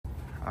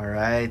All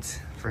right,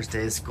 first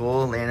day of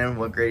school. Landon,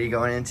 what grade are you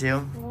going into?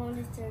 I'm going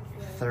to third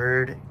grade.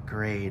 Third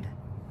grade.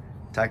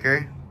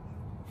 Tucker?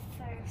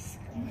 First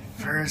grade.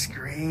 First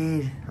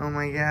grade. Oh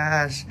my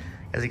gosh. You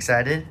guys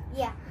excited?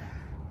 Yeah.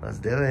 Let's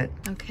do it.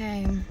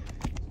 Okay,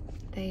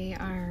 they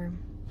are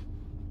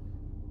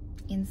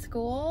in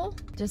school.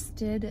 Just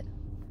did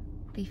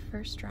the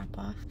first drop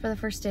off. For the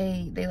first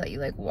day, they let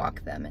you like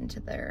walk them into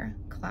their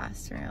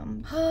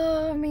classroom.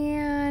 Oh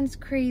man, it's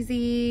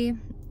crazy.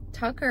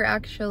 Tucker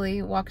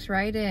actually walks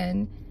right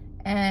in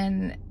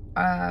and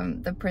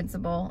the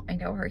principal, I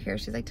know her here,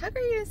 she's like, Tucker,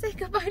 are you gonna say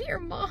goodbye to your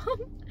mom?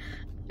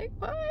 I'm like,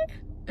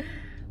 what?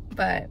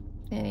 But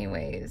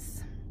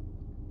anyways,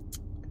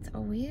 it's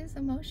always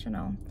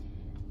emotional,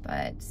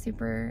 but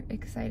super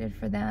excited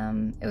for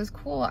them. It was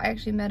cool. I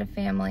actually met a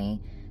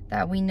family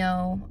that we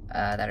know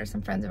that are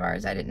some friends of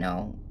ours I didn't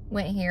know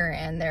went here,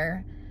 and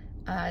their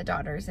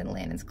daughter's in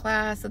Landon's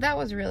class. So that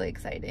was really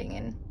exciting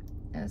and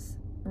it was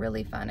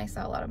really fun. I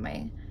saw a lot of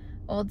my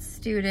old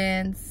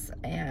students,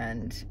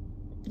 and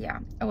yeah,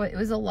 it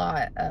was a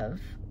lot of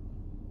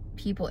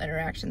people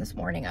interaction this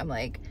morning. I'm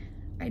like,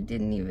 I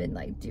didn't even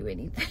like do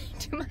anything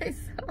to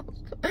myself.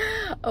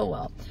 Oh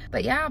well.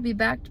 But yeah, I'll be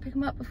back to pick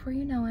them up before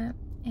you know it.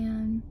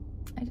 And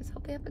I just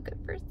hope they have a good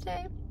first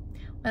day.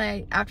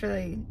 After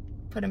they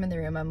put them in the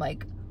room, I'm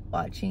like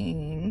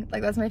watching,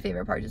 like that's my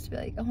favorite part, just to be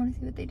like, I want to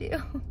see what they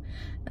do.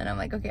 And I'm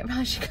like, okay, I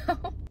probably should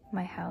go.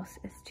 My house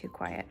is too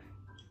quiet.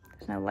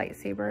 There's no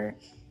lightsaber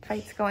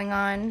fights going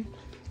on,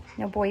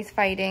 no boys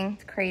fighting.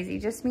 It's crazy,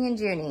 just me and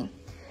Junie.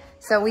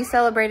 So we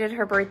celebrated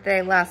her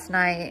birthday last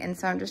night, and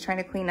so I'm just trying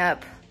to clean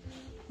up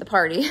the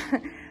party.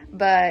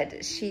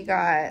 But she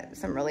got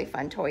some really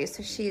fun toys,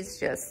 so she's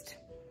just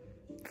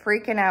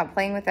freaking out,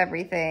 playing with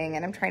everything,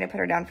 and I'm trying to put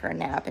her down for a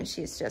nap, and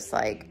she's just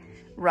like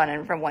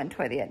running from one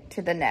toy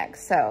to the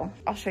next. So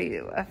I'll show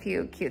you a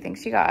few cute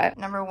things she got.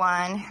 Number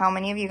one, how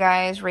many of you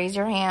guys, raise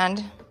your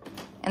hand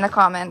in the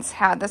comments,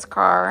 had this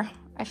car?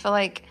 I feel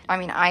like, I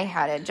mean, I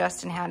had it,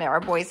 Justin had it,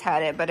 our boys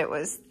had it, but it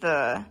was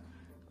the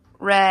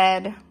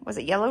red, was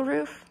it yellow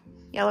roof?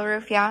 Yellow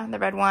roof, yeah, the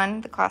red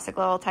one, the classic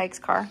little Tykes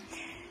car.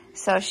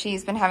 So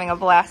she's been having a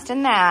blast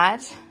in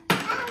that.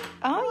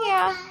 Oh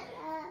yeah,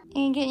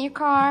 you get in your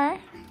car.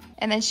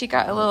 And then she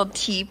got a little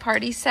tea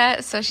party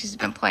set, so she's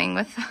been playing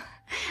with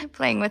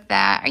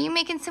that. Are you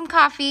making some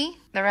coffee?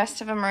 The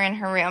rest of them are in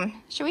her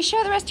room. Should we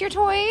show the rest of your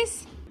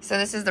toys? So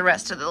this is the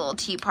rest of the little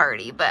tea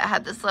party, but it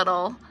had this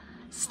little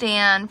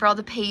stand for all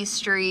the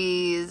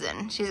pastries,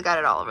 and she's got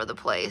it all over the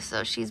place.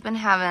 So she's been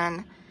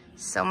having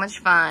so much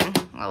fun.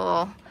 A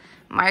little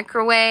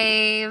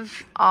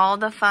microwave, all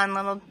the fun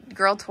little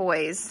girl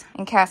toys.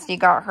 And Cassidy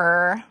got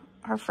her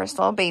first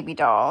little baby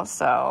doll,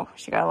 so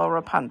she got a little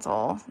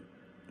Rapunzel.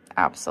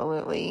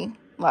 Absolutely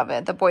love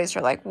it. The boys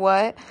are like,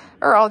 what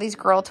are all these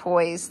girl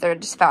toys? They're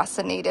just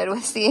fascinated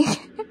with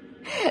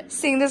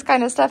seeing this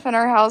kind of stuff in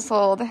our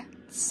household.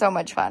 So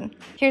much fun.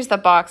 Here's the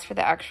box for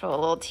the actual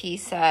little tea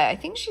set. I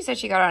think she said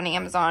she got it on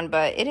Amazon,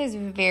 but it is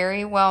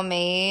very well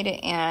made,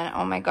 and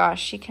oh my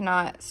gosh, she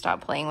cannot stop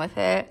playing with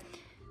it.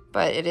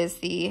 But it is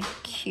the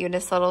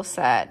cutest little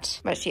set.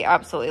 But she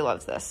absolutely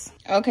loves this.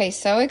 Okay,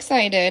 so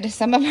excited.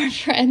 Some of our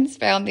friends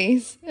found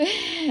these.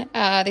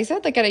 They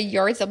said like at a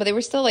yard sale, but they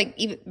were still like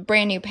even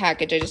brand new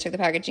package. I just took the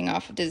packaging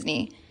off of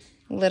Disney.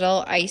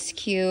 Little ice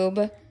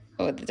cube.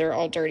 Oh, they're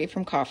all dirty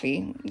from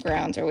coffee.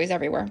 Grounds are always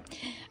everywhere.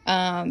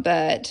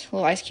 But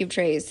little ice cube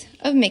trays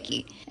of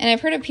Mickey. And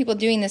I've heard of people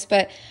doing this,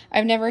 but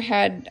I've never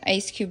had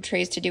ice cube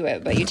trays to do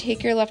it. But you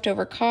take your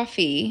leftover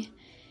coffee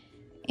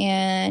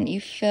and you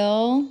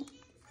fill...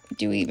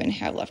 Do we even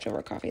have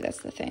leftover coffee? That's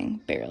the thing.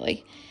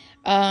 Barely.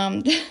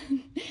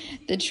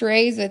 The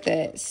trays with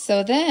it.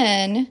 So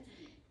then,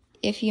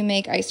 if you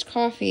make iced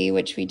coffee,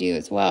 which we do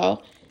as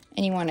well,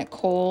 and you want it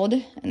cold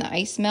and the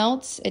ice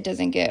melts, it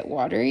doesn't get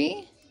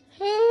watery.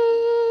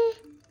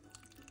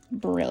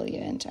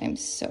 Brilliant. I'm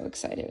so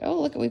excited. Oh,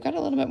 look, we've got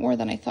a little bit more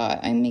than I thought.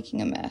 I'm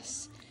making a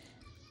mess.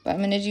 But I'm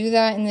going to do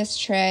that in this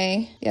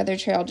tray. The other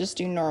tray I'll just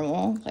do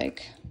normal,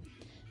 like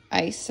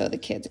ice, so the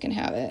kids can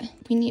have it.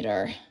 We need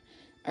our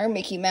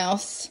Mickey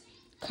Mouse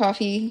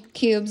coffee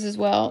cubes as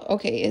well.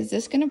 Okay, is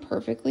this gonna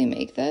perfectly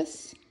make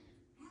this?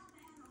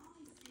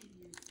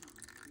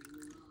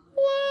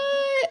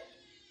 What?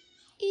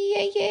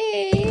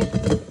 Yay!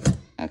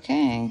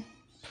 Okay,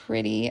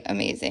 pretty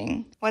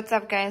amazing. What's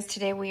up, guys?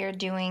 Today we are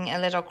doing a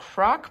little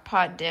crock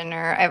pot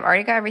dinner. I've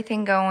already got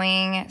everything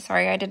going.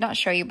 Sorry, I did not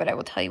show you, but I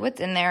will tell you what's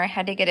in there. I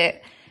had to get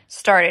it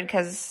started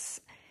because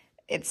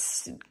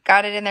it's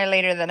got it in there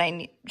later than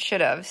I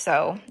should have,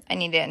 so I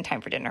need it in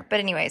time for dinner. But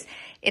anyways,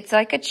 it's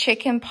like a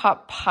chicken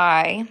pot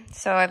pie.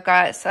 So I've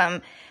got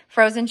some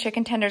frozen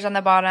chicken tenders on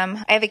the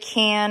bottom. I have a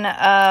can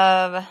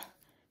of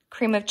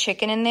cream of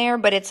chicken in there,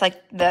 but it's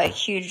like the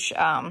huge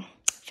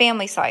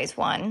family size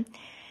one.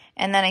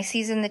 And then I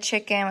seasoned the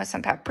chicken with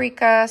some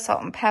paprika,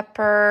 salt and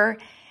pepper,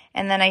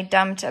 and then I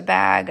dumped a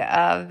bag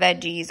of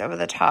veggies over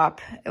the top.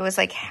 It was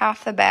like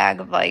half the bag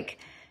of like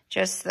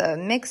just the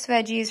mixed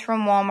veggies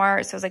from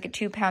Walmart. So it was like a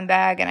 2-pound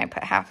bag, and I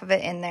put half of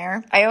it in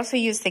there. I also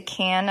used the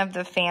can of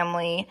the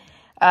family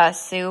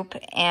soup,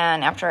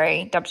 and after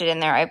I dumped it in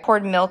there, I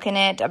poured milk in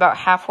it about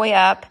halfway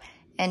up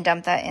and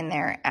dumped that in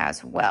there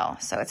as well.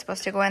 So it's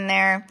supposed to go in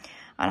there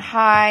on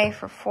high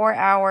for 4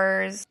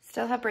 hours.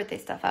 Still have birthday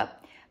stuff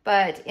up,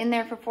 but in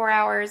there for 4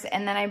 hours.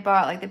 And then I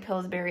bought like the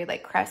Pillsbury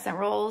like crescent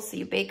rolls. So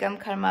you bake them,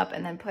 cut them up,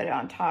 and then put it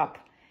on top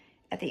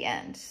at the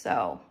end.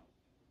 So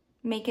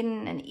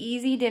making an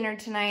easy dinner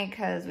tonight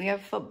because we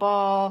have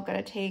football.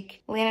 Gotta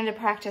take Landon to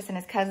practice and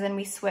his cousin.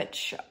 We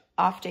switch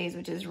off days,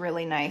 which is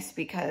really nice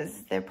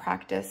because their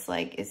practice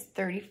like is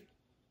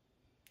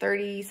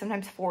 30,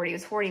 sometimes 40. It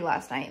was 40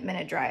 last night,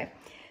 minute drive.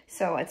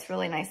 So it's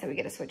really nice that we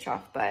get to switch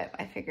off, but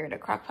I figured a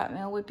crock pot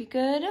meal would be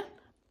good.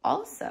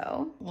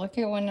 Also, look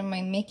at one of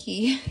my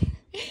Mickey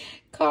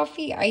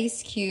coffee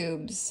ice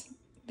cubes.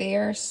 They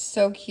are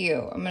so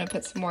cute. I'm gonna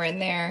put some more in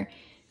there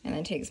and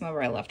then take some of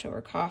our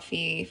leftover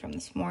coffee from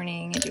this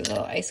morning and do a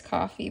little iced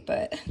coffee,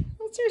 but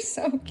those are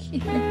so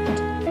cute.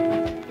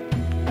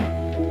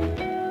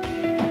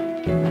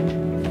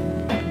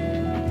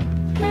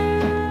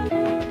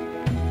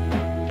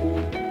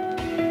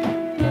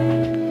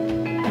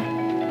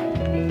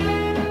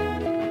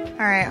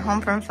 All right,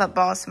 home from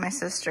football, so my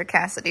sister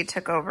Cassidy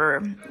took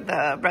over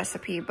the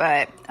recipe,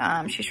 but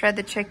she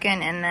shredded the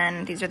chicken, and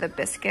then these are the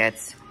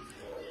biscuits,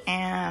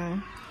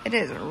 and it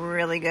is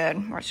really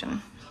good.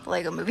 Watching the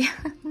Lego movie,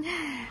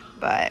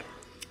 but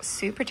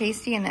super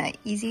tasty and an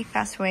easy,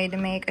 fast way to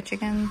make a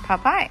chicken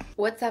pot pie.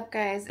 What's up,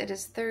 guys? It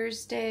is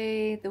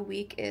Thursday. The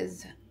week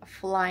is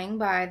flying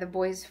by. The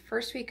boys'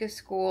 first week of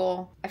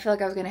school. I feel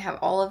like I was gonna have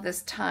all of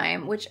this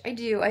time, which I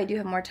do. I do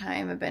have more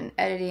time. I've been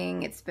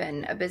editing. It's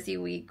been a busy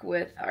week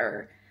with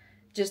our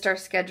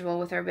schedule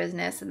with our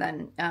business, and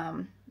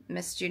then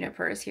Miss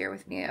Juniper is here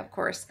with me, of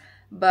course.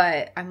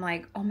 But I'm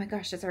like, oh my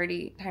gosh, it's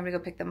already time to go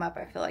pick them up.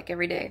 I feel like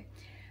every day.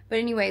 But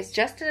anyways,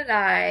 Justin and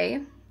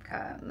I,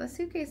 got the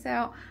suitcase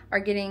out, are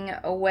getting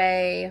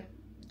away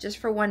just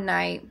for one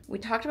night. We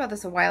talked about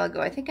this a while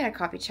ago, I think in a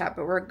coffee chat,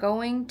 but we're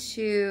going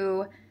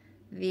to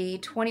the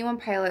 21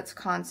 Pilots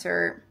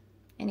concert.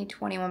 Any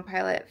 21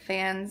 Pilot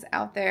fans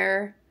out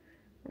there?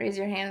 Raise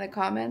your hand in the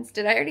comments.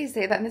 Did I already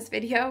say that in this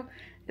video?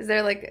 Is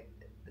there like,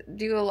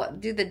 do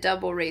the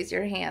double raise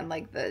your hand,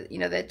 like the, you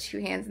know, the two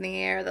hands in the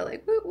air, the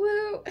like, woo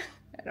woo.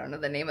 I don't know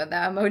the name of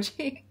that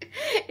emoji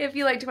if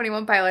you like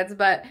 21 Pilots,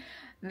 but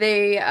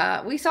they,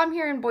 we saw them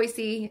here in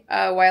Boise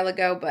a while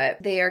ago,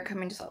 but they are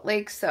coming to Salt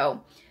Lake,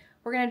 so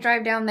we're gonna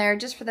drive down there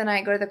just for the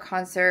night, go to the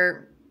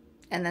concert,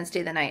 and then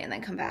stay the night and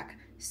then come back.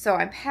 So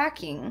I'm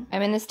packing.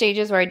 I'm in the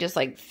stages where I just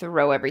like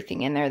throw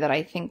everything in there that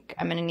I think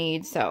I'm gonna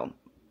need, so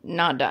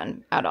not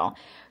done at all.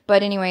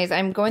 But anyways,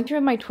 I'm going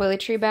through my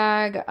toiletry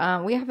bag.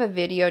 We have a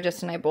video,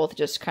 Justin and I both,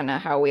 just kind of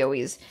how we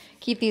always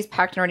keep these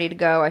packed and ready to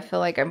go. I feel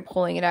like I'm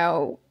pulling it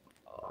out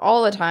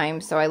all the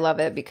time, so I love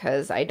it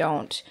because I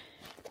don't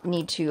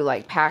need to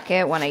like pack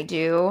it when I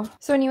do.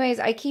 So anyways,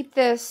 I keep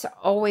this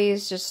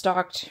always just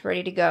stocked,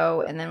 ready to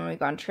go, and then when we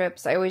go on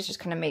trips, I always just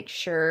kind of make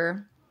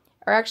sure,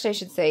 or actually I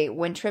should say,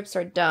 when trips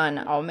are done,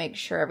 I'll make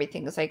sure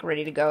everything is like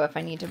ready to go. If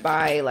I need to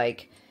buy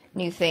like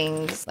new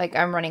things, like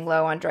I'm running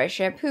low on dry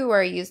shampoo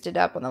or I used it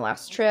up on the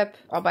last trip,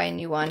 I'll buy a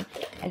new one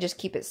and just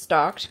keep it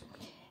stocked.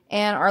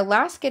 And our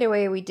last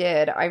getaway we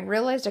did, I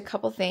realized a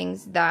couple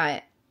things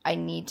that I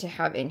need to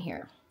have in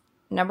here.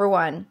 Number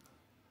one,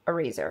 a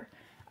razor.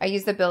 I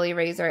use the Billy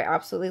razor. I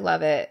absolutely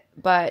love it.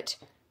 But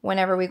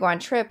whenever we go on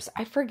trips,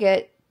 I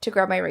forget to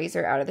grab my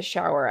razor out of the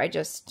shower.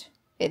 This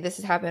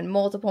has happened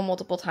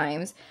multiple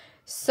times.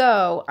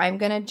 So I'm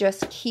going to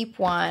just keep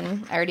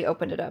one. I already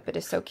opened it up. It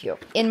is so cute.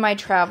 In my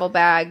travel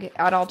bag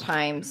at all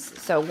times.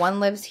 So one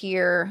lives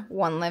here.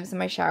 One lives in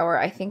my shower.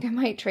 I think I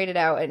might trade it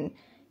out and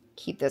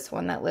keep this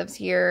one that lives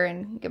here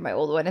and get my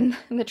old one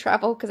in the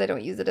travel because I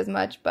don't use it as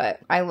much. But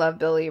I love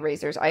Billy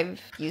razors. I've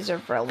used them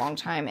for a long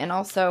time. And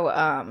also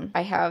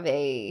I have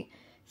a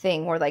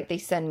thing where like they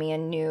send me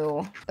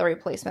the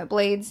replacement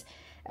blades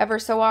ever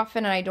so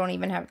often, and I don't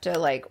even have to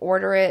like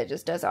order it. It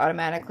just does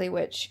automatically,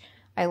 which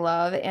I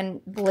love. And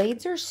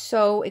blades are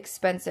so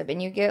expensive,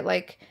 and you get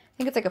like, I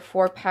think it's like a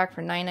 4-pack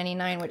for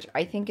 $9.99, which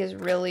I think is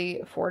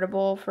really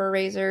affordable for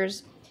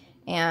razors.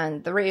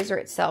 And the razor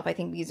itself, I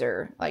think these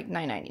are like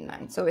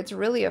 $9.99. So it's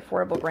really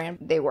affordable brand.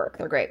 They work.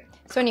 They're great.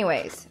 So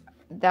anyways,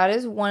 that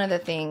is one of the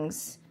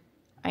things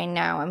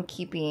I'm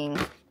keeping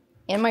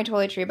in my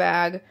toiletry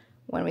bag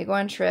when we go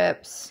on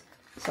trips,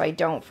 so I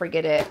don't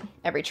forget it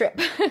every trip.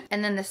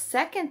 And then the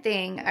second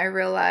thing I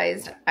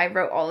realized, I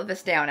wrote all of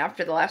this down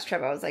after the last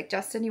trip. I was like,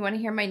 Justin, you want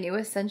to hear my new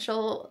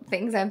essential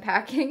things I'm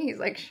packing? He's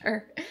like,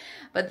 sure.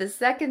 But the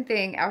second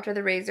thing after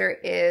the razor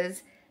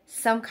is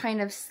some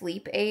kind of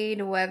sleep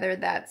aid, whether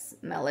that's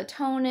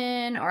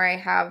melatonin or I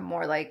have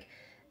more like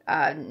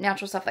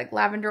natural stuff like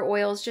lavender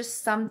oils,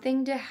 just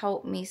something to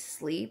help me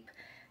sleep.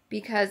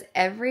 Because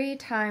every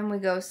time we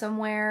go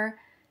somewhere,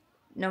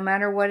 no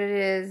matter what it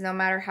is, no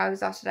matter how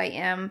exhausted I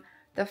am,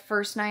 the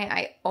first night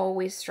I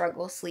always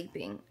struggle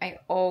sleeping. I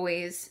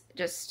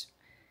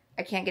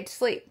can't get to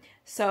sleep.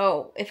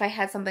 So if I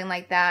had something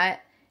like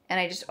that and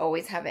I just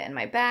always have it in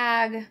my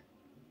bag,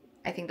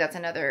 I think that's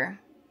another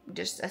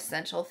just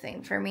essential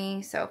thing for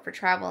me. So for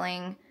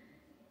traveling,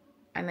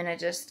 I'm gonna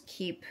just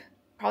keep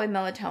probably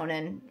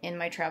melatonin in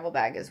my travel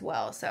bag as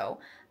well. So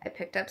I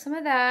picked up some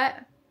of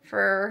that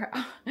for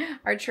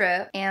our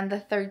trip. And the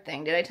third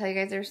thing, did I tell you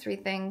guys there's 3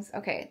 things?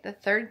 Okay, the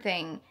third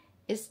thing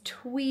is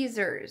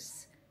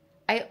tweezers.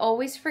 I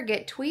always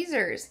forget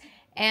tweezers.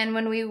 And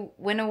when we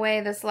went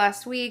away this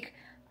last week,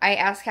 I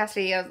asked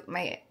Cassidy,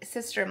 my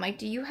sister, I'm like,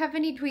 do you have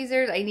any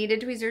tweezers? I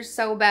needed tweezers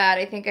so bad.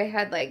 I think I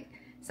had like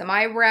some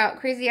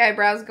crazy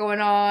eyebrows going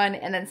on,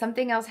 and then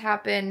something else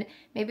happened.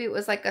 Maybe it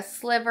was like a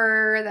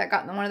sliver that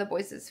got in one of the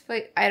boys'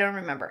 foot. I don't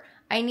remember.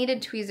 I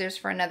needed tweezers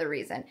for another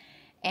reason,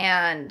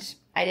 and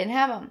I didn't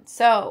have them.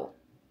 So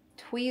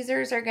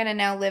tweezers are gonna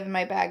now live in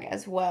my bag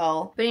as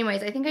well. But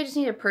anyways, I think I just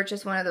need to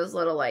purchase one of those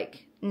little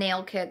like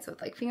nail kits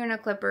with like fingernail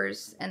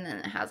clippers, and then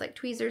it has like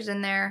tweezers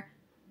in there.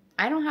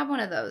 I don't have one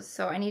of those,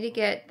 so I need to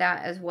get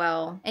that as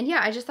well. And yeah,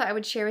 I just thought I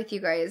would share with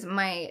you guys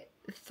my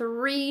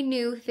 3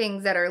 new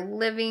things that are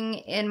living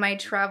in my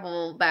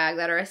travel bag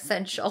that are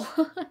essential.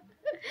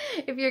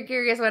 If you're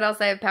curious what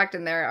else I have packed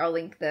in there, I'll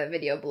link the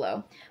video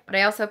below. But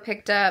I also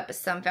picked up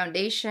some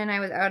foundation I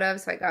was out of,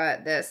 so I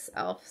got this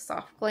e.l.f.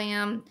 Soft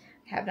Glam.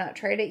 I have not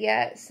tried it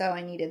yet, so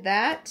I needed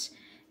that.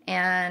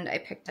 And I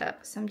picked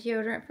up some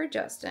deodorant for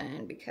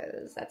Justin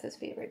because that's his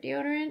favorite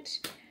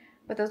deodorant.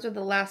 But those are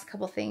the last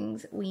couple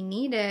things we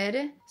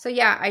needed. So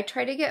yeah, I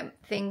try to get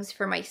things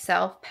for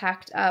myself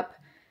packed up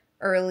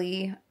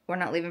early. We're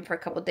not leaving for a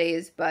couple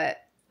days, but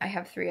I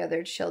have 3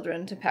 other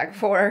children to pack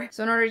for.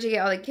 So in order to get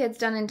all the kids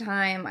done in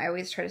time, I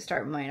always try to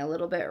start mine a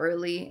little bit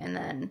early and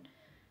then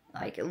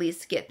like at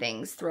least get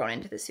things thrown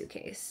into the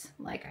suitcase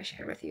like I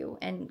shared with you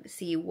and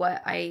see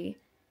what I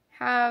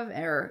have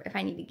or if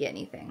I need to get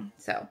anything.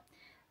 So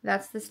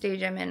that's the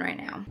stage I'm in right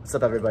now. What's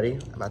up, everybody?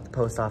 I'm at the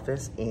post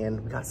office and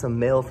we got some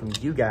mail from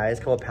you guys.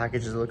 A couple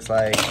packages, it looks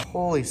like.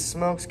 Holy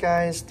smokes,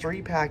 guys.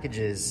 3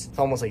 packages. It's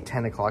almost like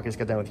 10 o'clock. I just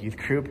got done with youth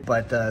group,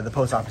 but the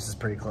post office is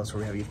pretty close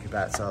where we have youth group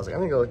at. So I was like, I'm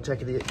gonna go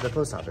check the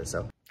post office.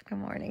 So good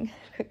morning.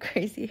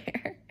 Crazy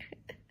hair.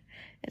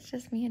 It's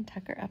just me and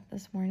Tucker up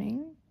this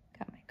morning.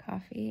 Got my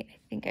coffee. I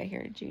think I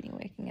hear Junie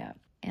waking up.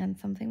 And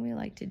something we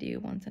like to do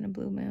once in a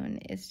blue moon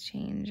is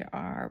change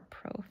our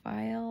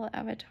profile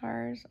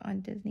avatars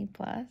on Disney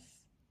Plus.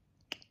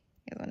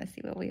 You guys want to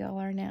see what we all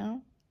are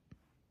now?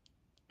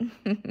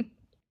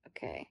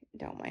 Okay,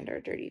 don't mind our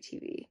dirty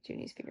TV,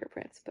 Junie's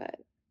fingerprints, but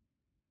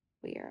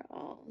we are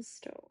all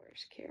Star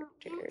Wars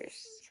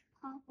characters.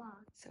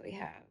 So we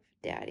have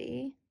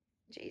Daddy,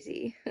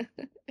 Jay-Z,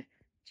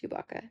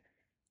 Chewbacca,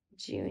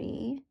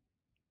 Junie,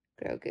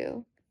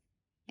 Grogu,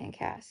 and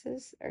Cass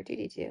is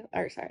R2-D2.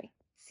 Or sorry,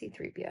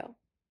 C-3PO.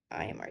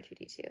 I am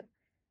R2-D2.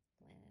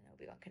 Landon,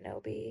 Obi-Wan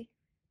Kenobi.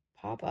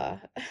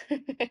 Papa.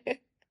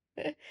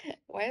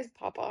 Why is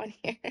Papa on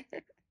here?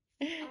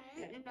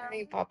 I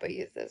think Papa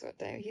used this one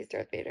time. He's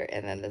Darth Vader.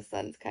 And then the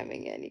sun's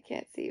coming in. You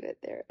can't see, but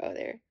there. Oh,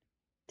 there.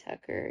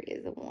 Tucker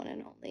is the one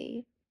and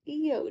only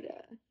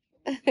Yoda.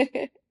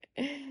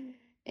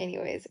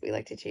 Anyways, we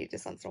like to change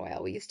this once in a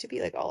while. We used to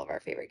be like all of our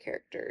favorite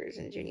characters,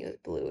 and Junie was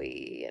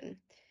Bluey. And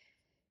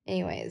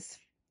anyways,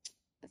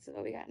 that's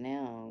what we got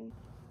now.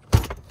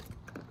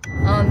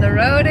 On the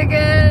road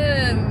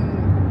again.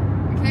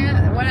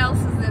 What else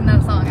is in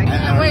that song? I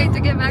can't wait to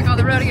get back on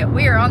the road again.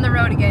 We are on the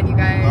road again, you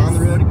guys. On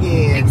the road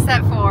again.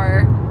 Except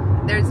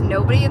for there's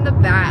nobody in the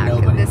back.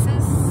 Nobody. This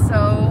is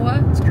so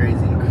it's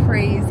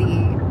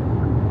crazy.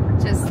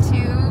 Just 2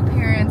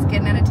 parents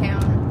getting out of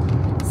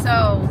town.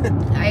 So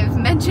I've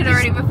mentioned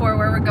already before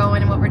where we're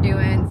going and what we're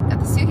doing. Got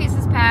the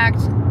suitcases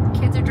packed.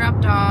 Kids are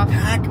dropped off.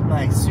 Pack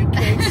my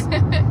suitcase.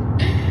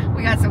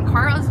 We got some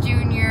Carl's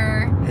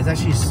Jr. It's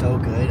actually so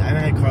good. I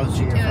haven't had Carl's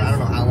Jr. for I don't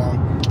know how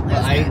long.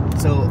 But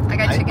I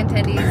got chicken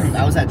tendies.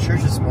 I was at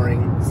church this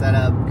morning, set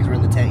up because we're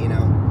in the tent, you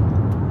know,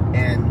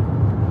 and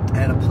I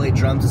had to play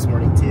drums this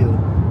morning too.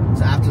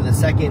 So after the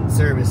second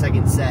service,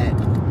 second set,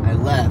 I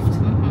left,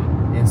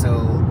 and so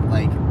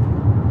like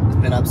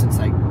I've been up since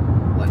like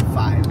what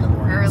 5 in the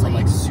morning. Early. So I'm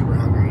like super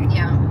hungry.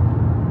 Yeah.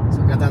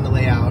 So we got that on the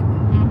way out.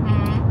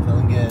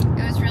 Feeling good.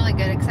 It was really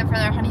good, except for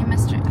their honey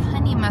mustard.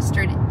 Honey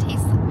mustard, it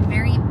tastes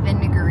very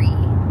vinegary,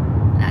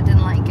 and I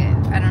didn't like it.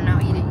 I don't know.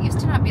 It used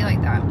to not be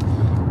like that.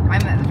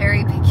 I'm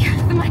very picky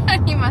with my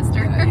honey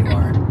mustard. Yeah, you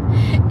are.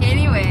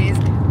 Anyways,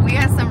 we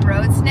got some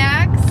road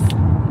snacks.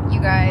 You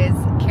guys,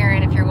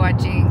 Karen, if you're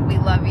watching, we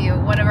love you.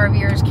 One of our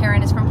viewers,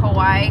 Karen, is from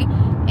Hawaii,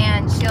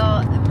 and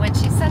when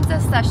she sends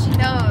us stuff, she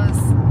knows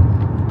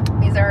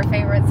these are our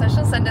favorites. So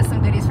she'll send us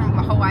some goodies from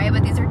Hawaii,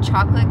 but these are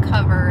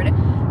chocolate-covered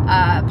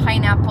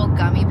pineapple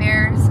gummy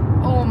bears.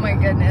 Oh my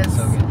goodness.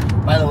 So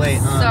good. By the way,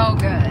 so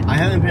good. I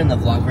haven't been in the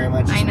vlog very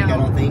much this week, I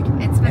don't think.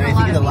 It's been and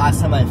I think the last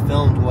time I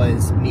filmed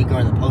was me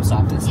going to the post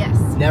office. Yes.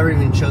 Never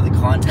even showed the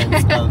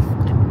contents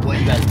of what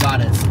you guys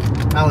got us.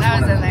 That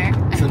was in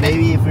there. So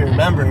maybe if we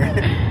remember,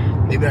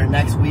 maybe our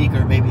next week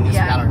or maybe this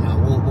week, I don't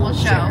know. We'll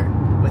share.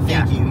 But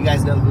thank you. You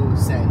guys know who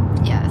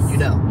sent. Yes. You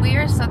know. We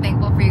are so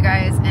thankful for you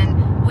guys,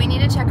 and we need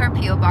to check our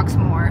P.O. box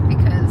more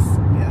because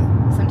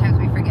sometimes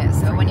we forget.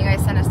 So when you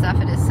guys send us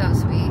stuff, it is so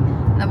sweet.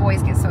 And the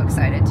boys get so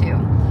excited too.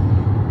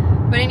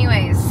 But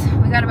anyways,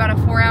 we got about a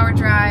 4-hour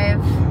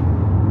drive.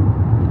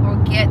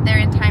 We'll get there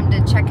in time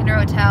to check into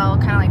our hotel,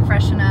 kind of like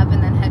freshen up,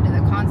 and then head to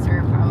the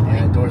concert probably.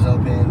 Yeah, doors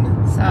open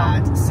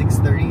at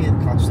 6:30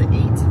 and concert's at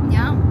 8.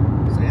 Yeah.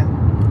 So yeah.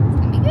 It's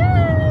gonna be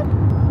good.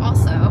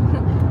 Also,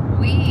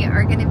 we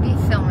are gonna be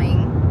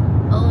filming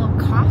a little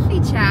coffee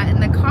chat in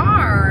the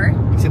car.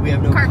 Except we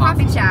have no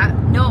coffee chat.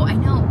 No, I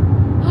know.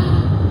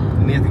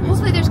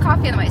 Hopefully there's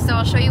coffee on the way. So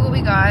I'll show you what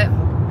we got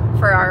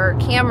for our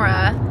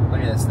camera.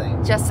 Look at this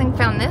thing. Justin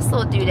found this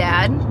little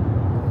doodad.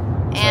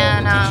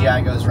 And the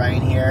DJI goes right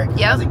in here. It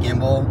yep. has a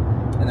gimbal.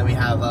 And then we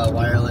have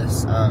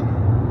wireless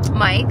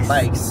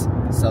mics.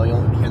 So you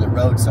won't hear the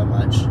road so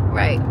much.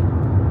 Right.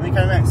 It'll be kind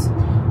of nice.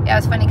 Yeah, it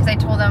was funny because I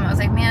told him, I was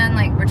like, man,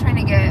 like we're trying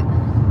to get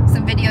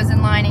some videos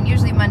in line, and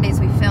usually Mondays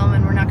we film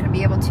and we're not going to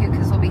be able to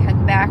because we'll be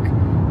heading back.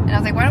 And I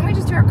was like, why don't we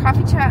just do our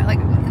coffee chat like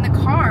in the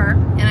car?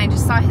 And I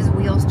just saw his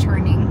wheels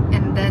turning,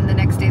 and then the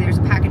next day there's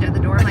a package at the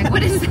door. I'm like,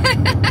 what is this?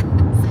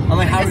 I'm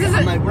like,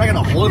 I'm like, we're not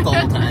going to hold it the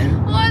whole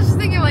time. Well, I was just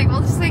thinking like,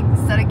 we'll just like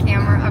set a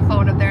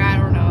phone up there. I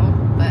don't know,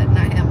 but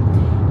not him.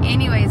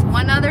 Anyways,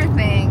 one other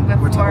thing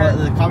before. We're talking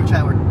about the coffee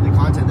chat, the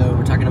content though,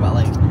 we're talking about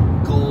like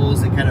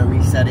goals and kind of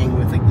resetting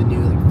with like the new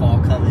like fall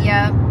coming.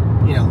 Yeah.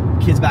 You know,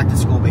 kids back to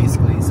school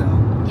basically, so.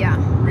 Yeah.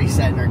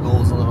 Resetting our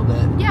goals a little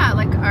bit. Yeah,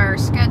 like our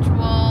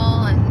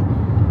schedule and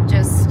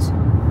just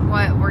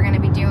what we're going to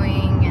be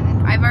doing.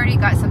 And I've already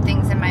got some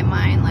things in my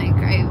mind. Like,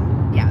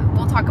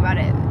 we'll talk about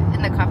it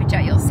in the coffee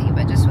chat, you'll see.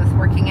 But just with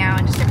working out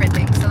and just different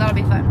things. So that'll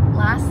be fun.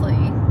 Lastly.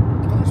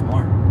 Oh, there's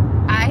more.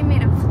 I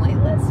made a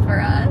playlist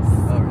for us.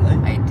 Oh, really?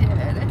 I did.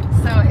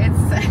 So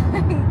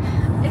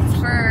it's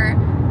for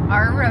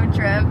our road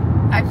trip.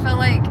 I feel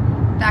like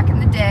back in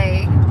the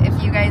day,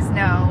 if you guys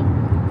know,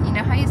 you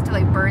know how I used to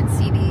like burn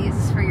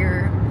CDs for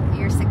your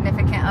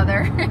significant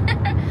other?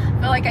 I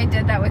feel like I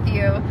did that with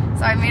you.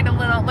 So I made a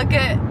little, look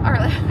at our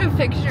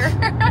picture.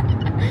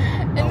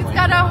 And it's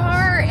got a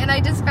heart. And I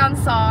just found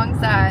songs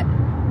that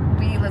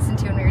we listened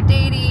to when we were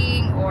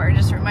dating or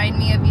just remind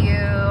me of you.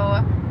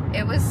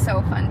 It was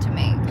so fun to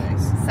make.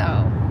 Nice.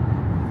 So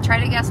try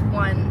to guess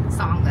one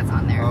song that's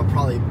on there. Oh,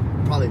 probably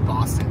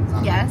Boston's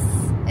on Yes.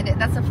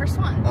 That's the first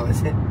one. Oh,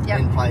 is it? Yep.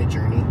 And probably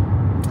Journey.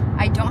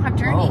 I don't have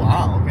Journey. Oh,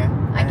 wow, okay.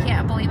 I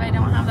can't believe I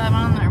don't have that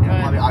on there.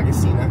 Yeah, probably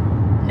Augustina.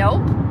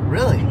 Nope.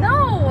 Really?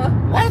 No.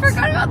 What? I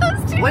forgot about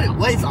those two. What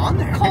is on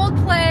there?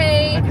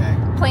 Coldplay. Okay.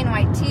 Plain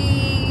White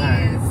Tees.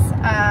 Right.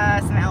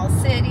 Some Owl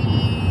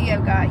City.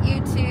 I've got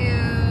U2.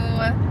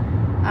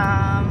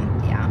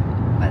 Yeah,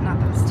 but not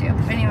those two.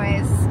 But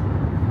anyways,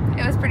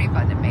 it was pretty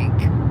fun to make.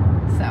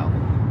 So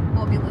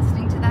we'll be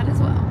listening to that as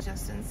well.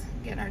 Justin's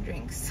getting our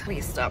drinks.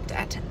 We stopped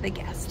at the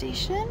gas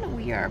station.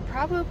 We are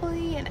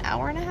probably an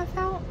hour and a half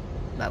out,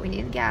 but we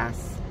needed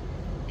gas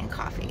and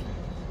coffee.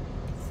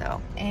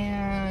 So,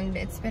 and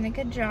it's been a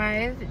good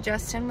drive.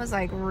 Justin was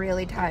like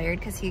really tired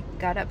because he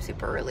got up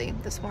super early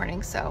this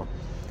morning. So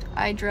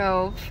I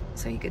drove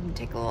so he could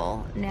take a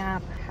little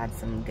nap. Had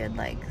some good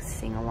like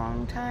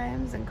sing-along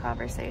times and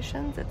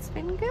conversations. It's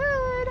been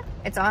good.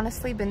 It's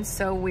honestly been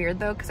so weird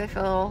though, because I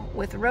feel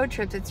with road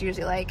trips, it's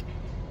usually like,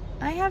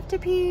 I have to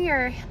pee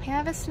or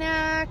have a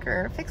snack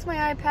or fix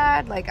my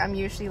iPad. Like I'm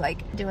usually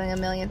like doing a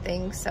million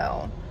things.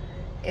 So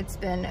it's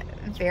been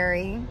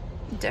very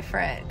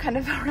different kind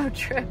of a road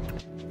trip.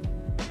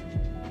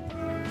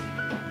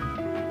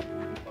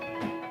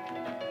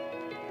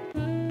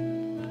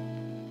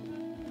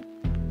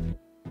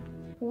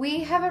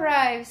 We have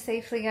arrived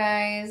safely,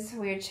 guys.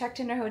 We are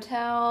checked in our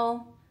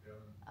hotel.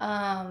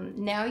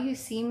 Now You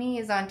See Me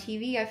is on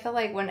TV. I feel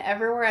like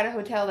whenever we're at a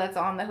hotel, that's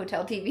on the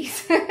hotel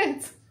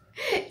TVs.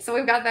 So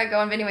we've got that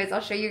going. But anyways,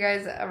 I'll show you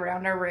guys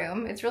around our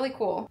room. It's really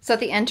cool. So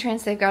at the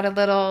entrance, they've got a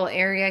little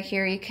area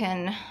here. You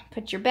can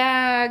put your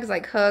bags,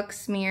 like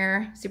hooks,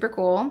 mirror. Super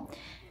cool.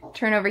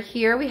 Turn over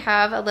here. We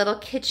have a little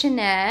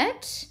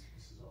kitchenette.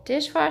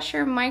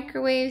 Dishwasher,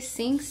 microwave,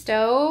 sink,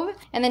 stove.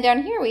 And then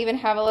down here we even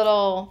have a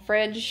little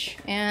fridge.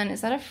 And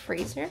is that a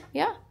freezer?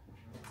 Yeah.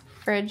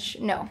 Fridge.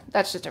 No,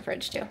 that's just a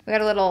fridge too. We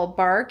got a little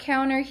bar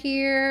counter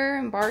here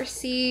and bar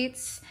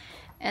seats.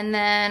 And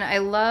then I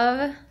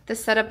love the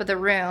setup of the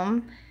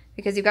room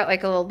because you've got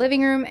like a little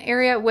living room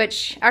area,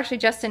 which actually,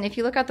 Justin, if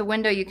you look out the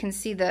window, you can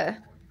see the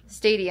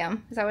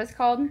stadium. Is that what it's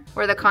called?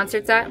 Where the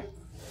concert's at?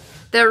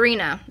 The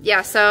arena.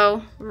 Yeah,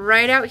 so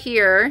right out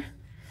here.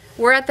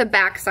 We're at the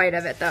back side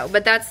of it though,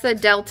 but that's the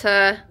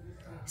Delta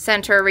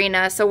Center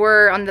Arena. So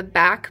we're on the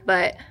back,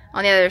 but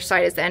on the other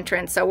side is the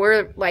entrance. So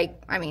we're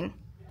like, I mean,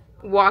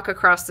 walk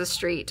across the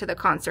street to the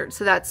concert.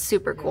 So that's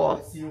super cool.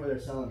 Let's see where they're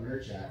selling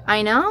merch at.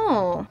 I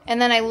know. And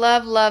then I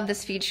love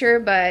this feature,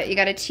 but you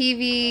got a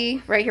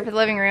TV right here for the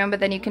living room, but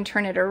then you can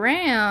turn it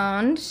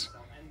around.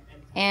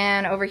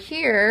 And over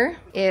here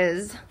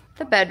is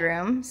the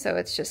bedroom. So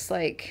it's just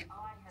like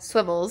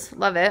swivels.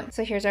 Love it.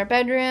 So here's our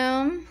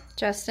bedroom.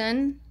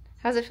 Justin,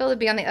 how's it feel to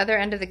be on the other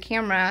end of the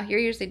camera? You're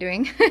usually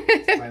doing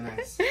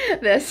Nice.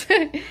 this.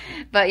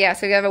 But yeah,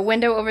 so we have a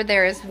window over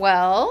there as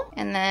well.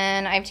 And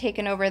then I've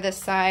taken over this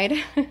side.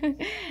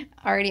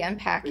 Already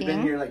unpacking. We've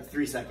been here like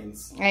 3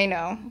 seconds. I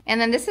know.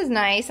 And then this is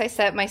nice. I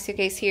set my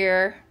suitcase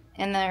here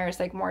And there's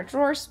like more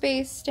drawer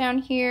space down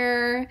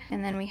here.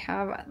 And then we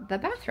have the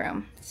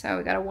bathroom. So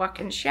we got a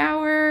walk-in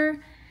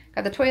shower.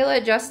 Got the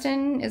toilet.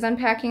 Justin is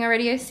unpacking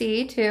already, I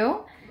see,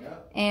 too.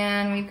 Yep.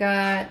 And we've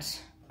got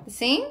the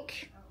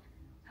sink.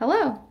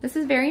 Hello. This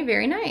is very,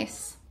 very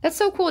nice. That's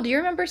so cool. Do you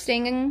remember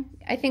staying in,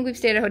 I think we've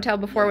stayed at a hotel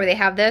before where they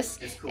have this.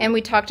 Cool. And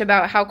we talked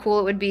about how cool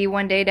it would be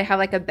one day to have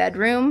like a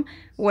bedroom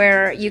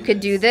where you could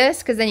do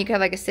this, because then you could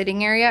have like a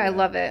sitting area. I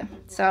love it.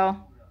 So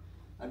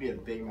that'd be a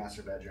big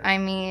master bedroom. I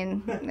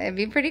mean, it'd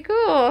be pretty cool.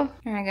 All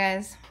right,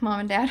 guys.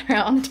 Mom and Dad are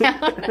on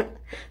down.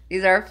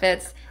 These are our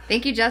fits.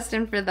 Thank you,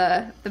 Justin, for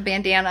the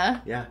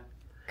bandana. Yeah.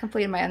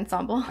 Completed my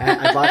ensemble.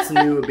 I bought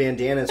some new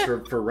bandanas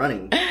for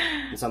running.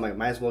 And so I'm like,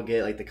 might as well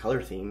get like the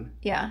color theme.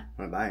 Yeah.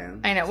 When I buy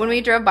them. I know. So. When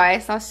we drove by, I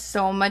saw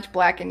so much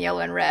black and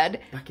yellow and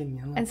red. Black and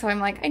yellow. And so I'm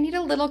like, I need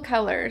a little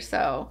color.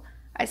 So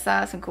I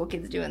saw some cool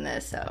kids doing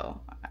this.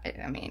 So,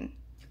 I mean.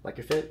 Like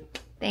your fit?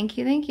 Thank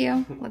you, thank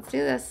you. Let's do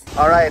this.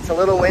 All right, it's a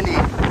little windy.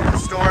 Storm.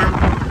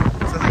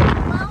 So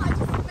well, I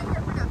just been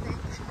here for nothing.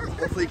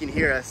 Hopefully you can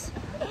hear us.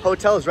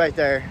 Hotel is right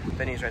there.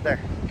 Benny's right there.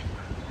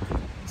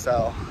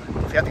 So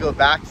if you have to go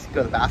back,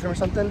 go to the bathroom or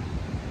something,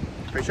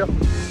 pretty chill.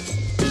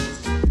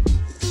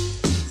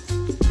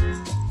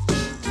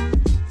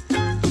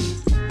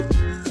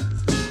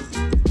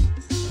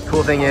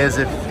 Cool thing is,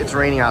 if it's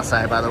raining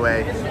outside, by the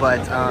way, but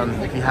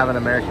if you have an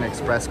American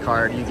Express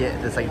card, you get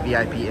this like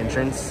VIP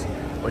entrance,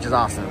 which is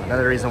awesome.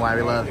 Another reason why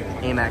we love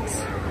Amex,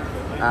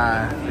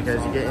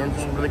 because you get into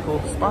some really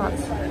cool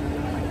spots.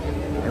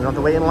 And we don't have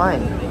to wait in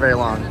line very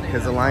long,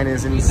 because the line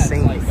is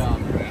insane.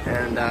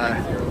 And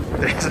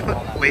there's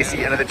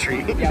Lacey under the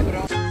tree.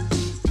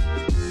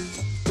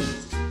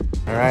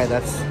 All right,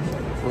 that's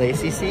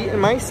Lacey's seat and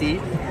my seat,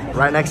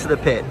 right next to the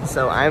pit.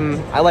 So I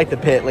like the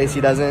pit, Lacey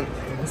doesn't.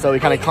 So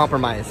we kind of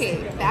compromise.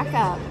 Okay, back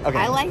up. Okay.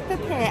 I like the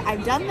pit.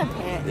 I've done the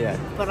pit. Yeah.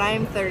 But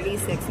I'm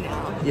 36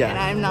 now. Yeah. And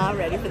I'm not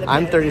ready for the pit.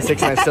 I'm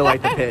 36 and I still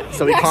like the pit.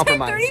 So we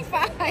compromise. I'm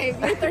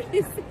 35. You're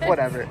 36.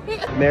 Whatever.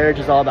 Marriage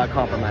is all about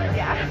compromise.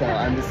 Yeah. So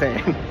I'm just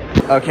saying.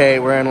 Okay,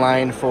 we're in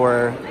line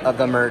for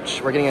the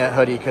merch. We're getting a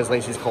hoodie because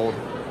Lacey's cold.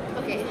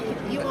 Okay,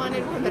 you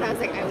wanted one, but I was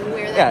like, I will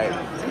wear that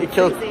now. Yeah, it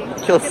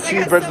kills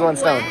two birds with one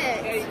stone.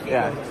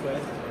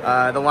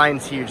 Yeah. The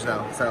line's huge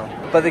though, so.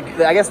 But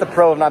I guess the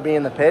pro of not being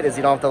in the pit is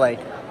you don't have to like,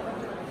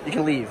 you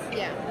can leave.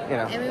 Yeah. You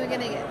know.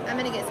 And I'm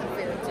gonna get some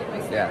food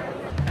too. Yeah.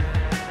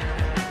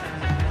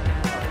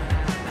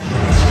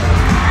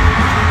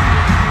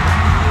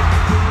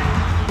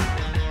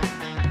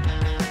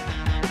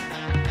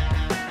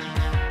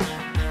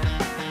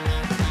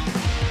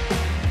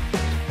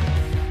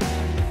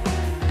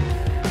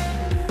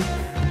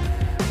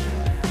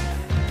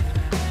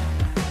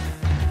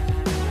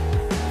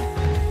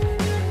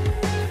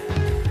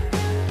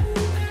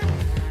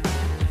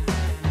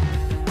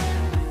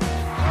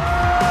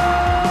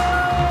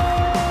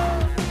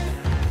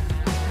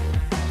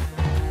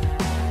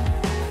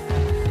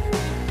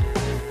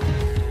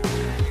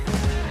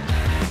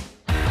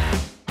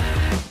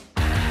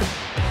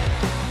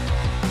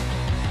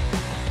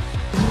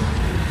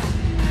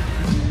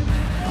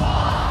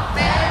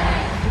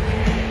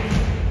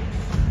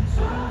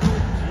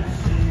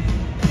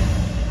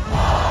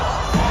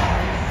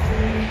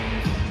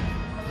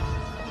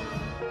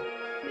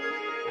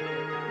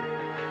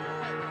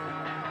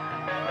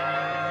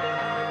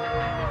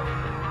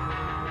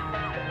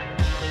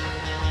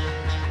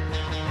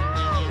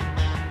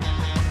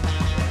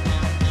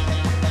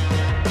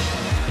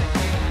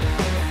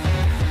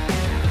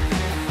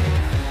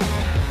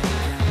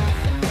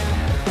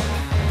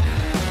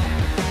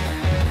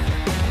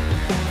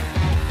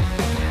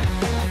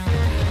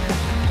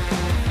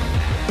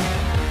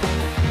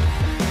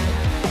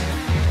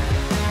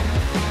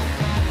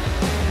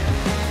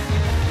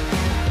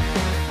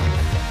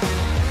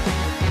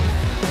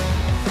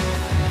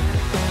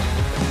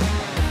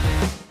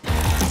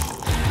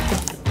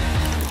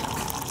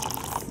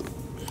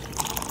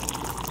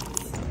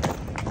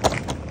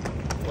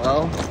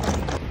 Well,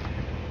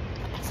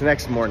 it's the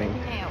next morning.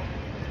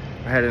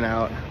 We're heading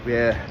out.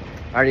 I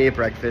already ate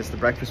breakfast. The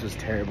breakfast was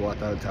terrible at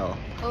the hotel.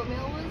 Oatmeal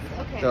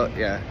was okay. So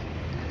yeah,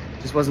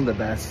 just wasn't the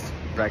best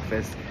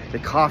breakfast. The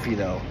coffee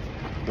though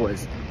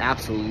was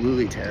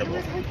absolutely terrible. It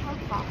was hotel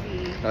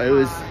coffee. No,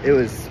 it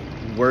was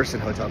worse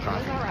than hotel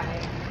coffee. It was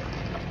alright.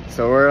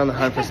 So we're on the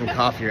hunt for some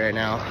coffee right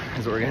now.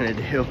 Is what we're gonna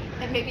do.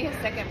 And maybe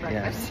a second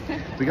breakfast.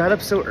 Yeah. We got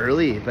up so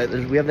early, but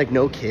we have like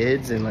no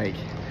kids and like.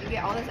 You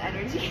get all this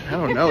energy. I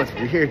don't know. It's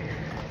weird.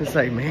 It's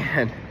like,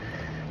 man.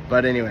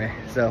 But anyway,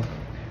 so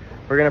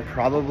we're gonna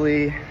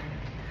probably.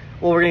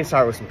 Well, we're gonna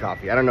start with some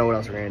coffee. I don't know what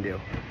else we're gonna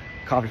do.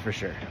 Coffee for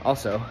sure.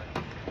 Also,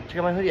 check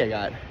out my hoodie I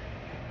got.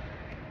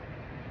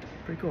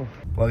 Pretty cool.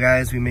 Well,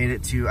 guys, we made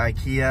it to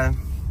IKEA.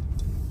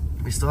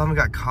 We still haven't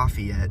got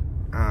coffee yet,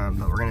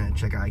 but we're gonna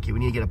check out IKEA. We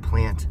need to get a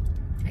plant.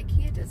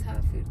 IKEA does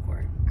have a food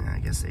court. Yeah, I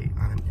guess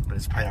but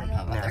it's probably I don't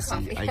know about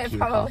nasty the coffee. IKEA It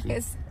probably coffee.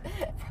 is.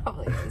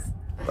 Probably is.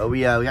 But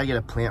we gotta get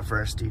a plant for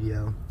our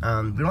studio. We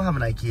don't have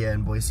an IKEA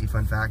in Boise,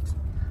 fun fact.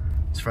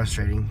 It's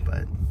frustrating,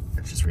 but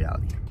it's just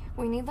reality.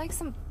 We need like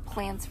some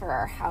plants for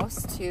our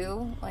house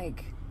too.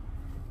 Like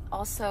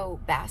also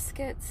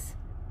baskets.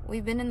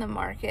 We've been in the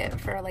market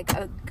for like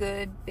a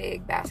good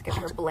big basket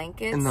for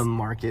blankets. In the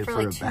market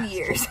for like 2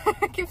 years.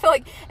 I can feel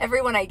like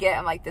everyone I get,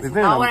 I'm like, this is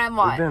not what I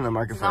want. We've been in the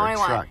market for a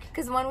truck.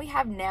 Because the one we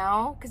have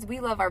now, because we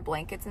love our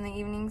blankets in the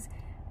evenings,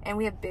 and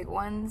we have big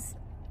ones,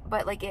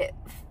 but like it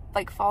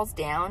like falls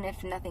down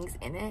if nothing's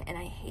in it, and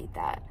I hate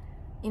that.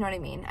 You know what I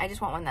mean? I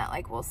just want one that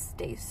like will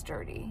stay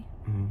sturdy.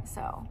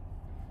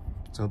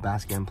 So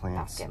basket and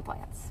plants. Basket and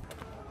plants.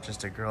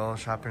 Just a girl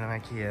shopping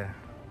at IKEA.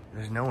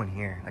 There's no one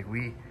here. Like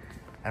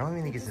I don't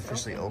even think it's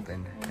officially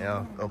opened.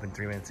 Yeah, opened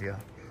 3 minutes ago.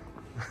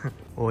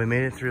 Well, we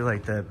made it through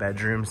like the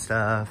bedroom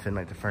stuff and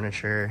like the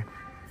furniture,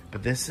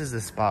 but this is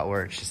the spot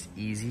where it's just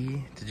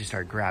easy to just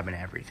start grabbing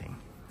everything.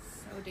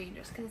 So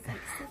dangerous because it's like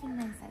sitting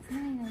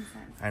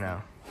nonsense. I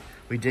know.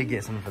 We did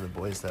get something for the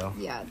boys though.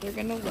 Yeah, they're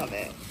gonna love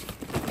it.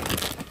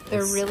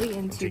 They're really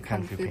into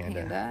Kung Fu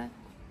Panda.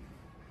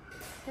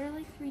 They're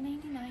like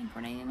 $3.99,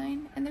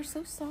 $4.99, and they're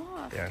so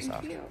soft. They are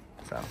soft. Cute.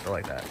 So they're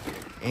like that.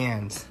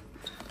 And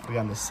we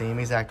got the same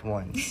exact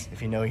ones.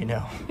 If you know, you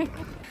know.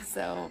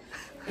 So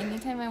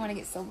anytime I want to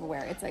get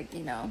silverware, it's like,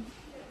 you know,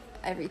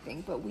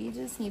 everything. But we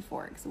just need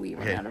forks. We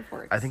run out of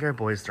forks. I think our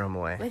boys throw them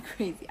away. Like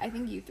crazy. I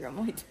think you throw them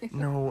away too.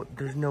 No,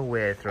 there's no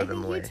way I throw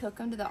them away. I think you took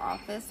them to the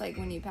office, like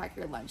when you pack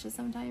your lunches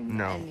sometimes.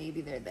 No. And maybe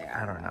they're there.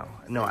 I don't know.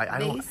 No, I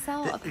don't. They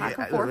sell a pack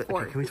of 4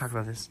 forks. Can we talk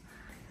about this?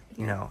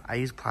 You know, I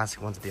use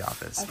plastic ones at the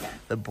office. Okay.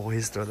 The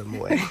boys throw them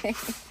away.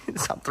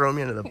 Stop throwing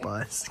me under the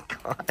bus.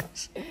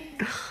 Gosh.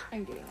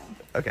 I'm getting them.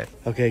 Okay.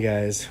 Okay,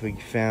 guys. We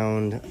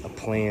found a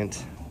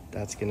plant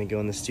that's going to go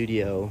in the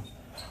studio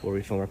where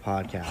we film our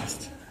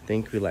podcast. I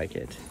think we like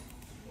it.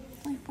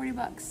 Like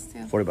 $40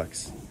 too. 40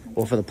 bucks.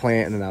 Well, for the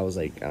plant, and then that was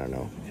like, I don't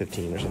know,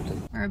 15 or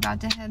something. We're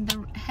about to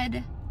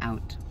head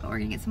out, but we're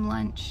going to get some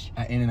lunch.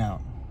 At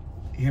In-N-Out.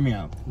 Hear me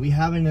out. We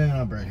have an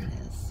In-N-Out burger. There it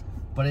is.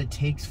 But it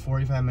takes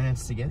 45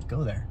 minutes to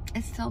go there.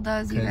 It still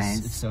does, you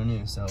guys. It's so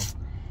new, so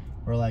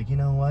we're like, you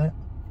know what?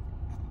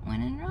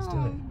 When in Rome. Let's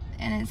do it.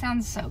 And it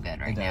sounds so good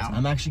right now.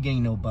 I'm actually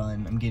getting no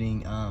bun. I'm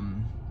getting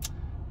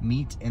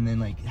meat, and then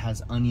like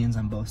has onions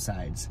on both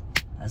sides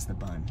as the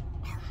bun.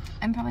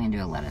 I'm probably gonna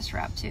do a lettuce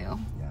wrap too. Yeah.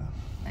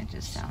 That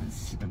just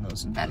sounds Keeping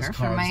those better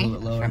for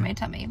carbs my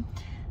tummy.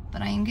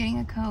 But I am getting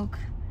a Coke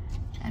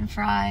and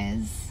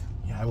fries.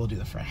 Yeah, I will do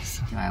the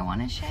fries. Do I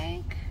want to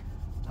shake?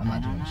 I'm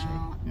not doing a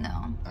shake.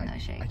 No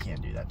shake. I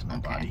can't do that to my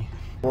Okay. body.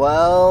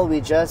 Well, we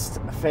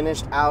just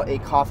finished out a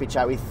coffee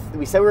chat.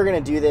 We said we were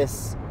gonna do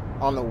this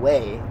on the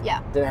way.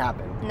 Yeah. Didn't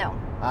happen. No.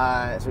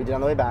 So we did it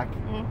on the way back.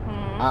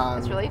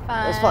 It's really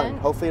fun. It was fun.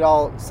 Hopefully it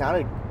all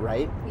sounded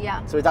right.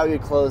 Yeah. So we thought we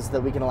would close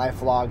the Weekend of Life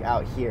vlog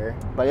out here.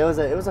 But it was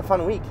a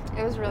fun week.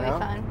 It was really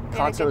fun.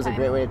 Concert was a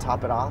great way to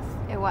top it off.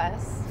 It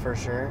was. For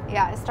sure.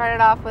 Yeah, it started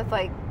off with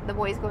like the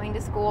boys going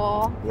to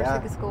school, first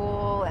week of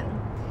school, and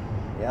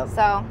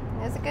so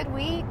it was a good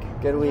week.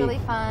 Good week. It was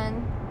really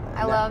fun.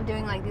 I love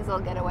doing like these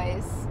little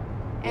getaways.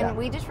 And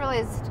we just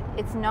realized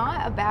it's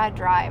not a bad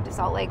drive to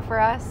Salt Lake for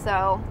us,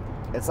 so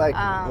it's like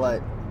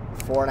what,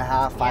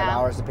 4.5, 5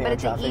 hours depending on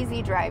traffic. But it's an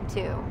easy drive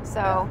too.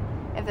 So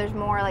if there's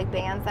more like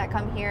bands that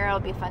come here, it'll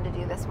be fun to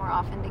do this more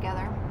often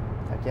together.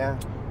 Heck yeah.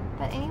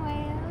 But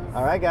anyways.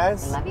 All right,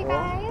 guys. I love you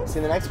guys. See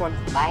you in the next one.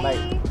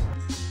 Bye.